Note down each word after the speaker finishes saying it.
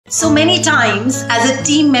So many times, as a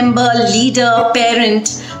team member, leader,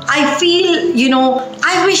 parent, I feel,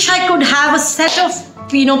 I wish I could have a set of,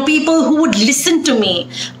 people who would listen to me.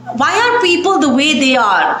 Why are people the way they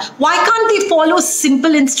are? Why can't they follow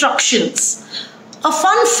simple instructions? A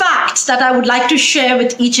fun fact that I would like to share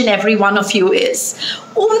with each and every one of you is,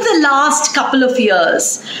 over the last couple of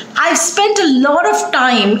years, I've spent a lot of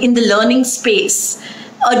time in the learning space,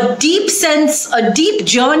 a deep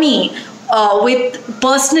journey with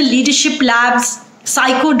personal leadership labs,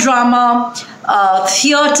 psychodrama,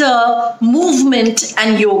 theater, movement,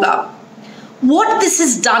 and yoga. What this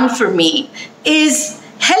has done for me is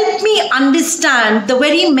help me understand the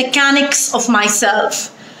very mechanics of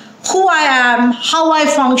myself. Who I am, how I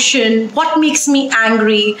function, what makes me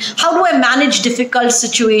angry, how do I manage difficult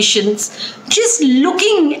situations. Just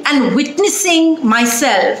looking and witnessing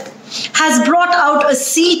myself has brought out a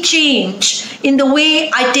sea change in the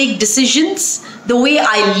way I take decisions, the way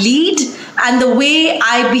I lead, and the way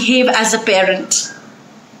I behave as a parent.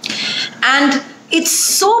 And it's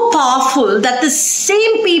so powerful that the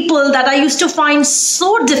same people that I used to find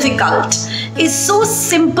so difficult is so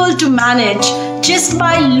simple to manage just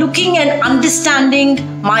by looking and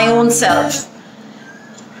understanding my own self.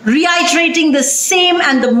 Reiterating the same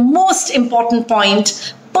and the most important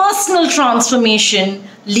point, personal transformation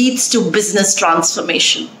leads to business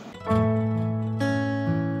transformation.